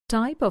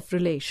Type of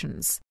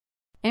relations.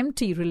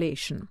 Empty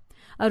relation.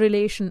 A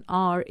relation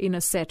R in a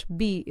set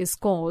B is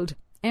called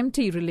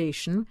empty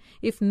relation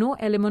if no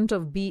element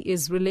of B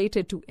is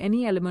related to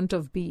any element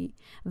of B.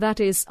 That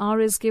is, R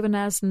is given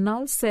as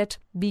null set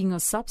being a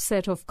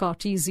subset of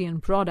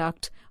Cartesian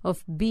product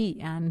of B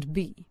and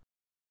B.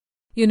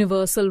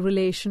 Universal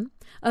relation.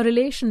 A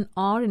relation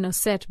R in a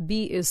set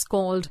B is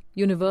called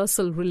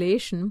universal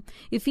relation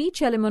if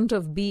each element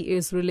of B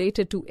is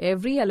related to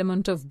every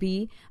element of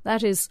B,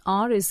 that is,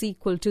 R is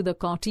equal to the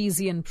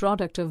Cartesian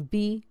product of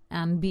B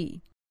and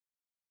B.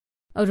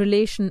 A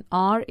relation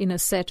R in a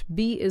set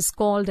B is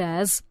called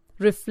as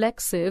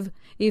reflexive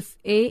if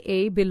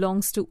A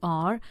belongs to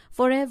R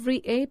for every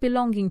A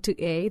belonging to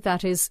A,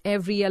 that is,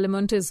 every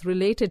element is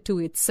related to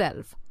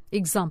itself.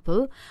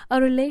 Example,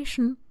 a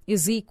relation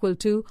is equal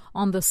to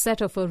on the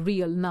set of a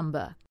real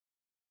number.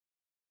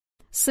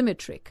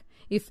 Symmetric.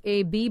 If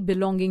AB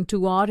belonging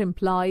to R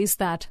implies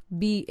that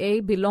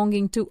BA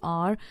belonging to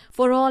R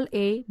for all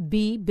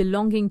B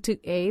belonging to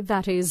A,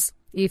 that is,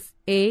 if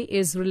A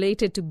is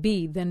related to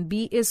B, then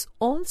B is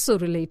also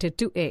related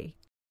to A.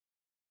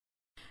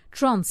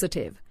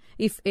 Transitive.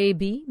 If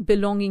AB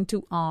belonging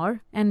to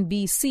R and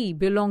BC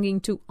belonging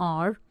to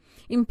R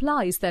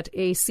implies that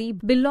AC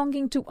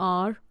belonging to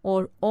R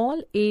or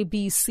all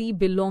ABC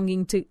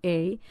belonging to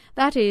A,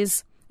 that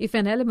is, if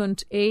an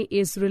element A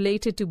is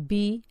related to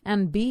B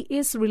and B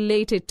is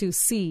related to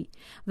C,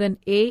 then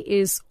A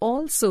is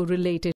also related